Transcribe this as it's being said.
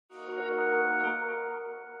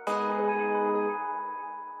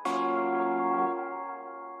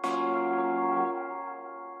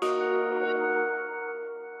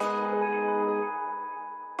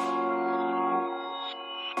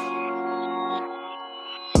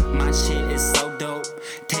My shit is so dope.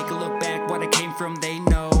 Take a look back, what I came from, they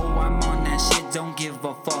know. I'm on that shit, don't give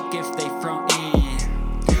a fuck if they frontin'.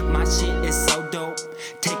 My shit is so dope.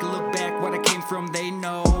 Take a look back, what I came from, they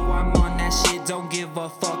know. I'm on that shit, don't give a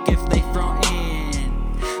fuck if they frontin'.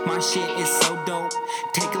 My shit is so dope.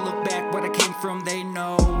 Take a look back, what I came from, they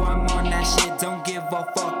know. I'm on that shit, don't give a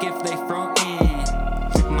fuck if they frontin'.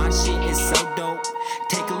 My shit is so dope.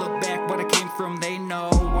 Take a look back, what I came from, they know.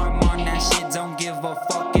 I'm on that shit, don't give a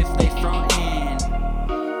fuck if they frontin'.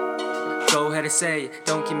 Go ahead and say it,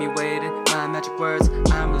 don't keep me waiting. My magic words,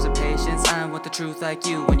 I'm losing patience. I want the truth like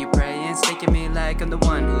you when you're praying. Staking me like I'm the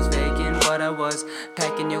one who's faking what I was.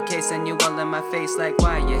 Packing your case and you all in my face like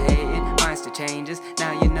why you hating. Mine still changes,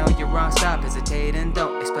 now you know you're wrong, stop hesitating.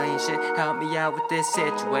 Don't explain shit, help me out with this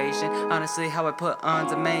situation. Honestly, how I put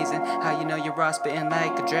on's amazing. How you know you're raw, spitting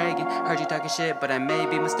like a dragon. Heard you talking shit, but I may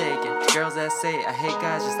be mistaken. Girls that say I hate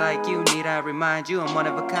guys just like you, need I remind you I'm one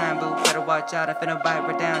of a kind, boo. Better watch out, I finna bite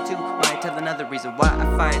right down too. Might tell another reason why I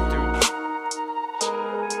fight through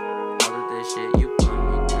all of this shit you put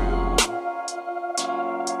me through.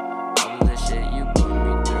 All of this shit you put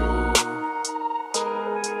me through.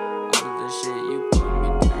 All of this shit you put me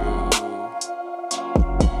through.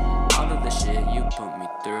 All of this shit you put me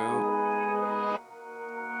through.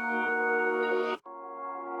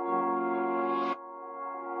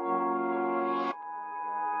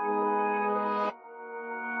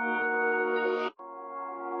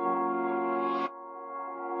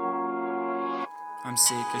 I'm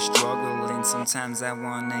sick of struggling, sometimes I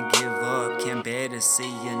wanna give up. Can't bear to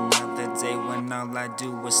see another day when all I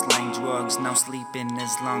do is slang drugs. No sleeping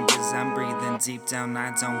as long as I'm breathing deep down,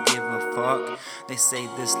 I don't give a fuck. They say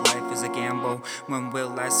this life is a gamble, when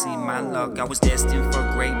will I see my luck? I was destined for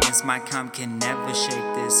greatness, my comp can never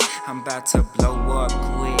shake this. I'm about to blow up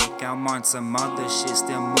quick, I'm on some other shit.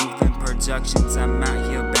 Still moving productions, I'm out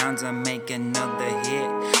here bound to make another hit.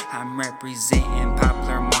 I'm representing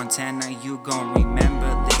Poplar, Montana, you gon'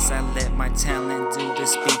 remember this. I let my talent do the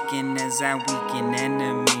speaking as I weaken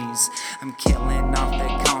enemies. I'm killing off the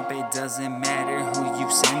comp, it doesn't matter who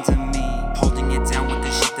you send to me. Holding it down with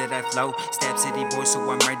the shit that I flow. Stab City boy, so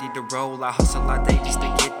I'm ready to roll. I hustle all day just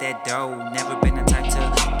to get that dough. Never been the type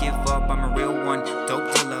to give up, I'm a real one,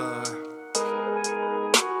 dope dealer.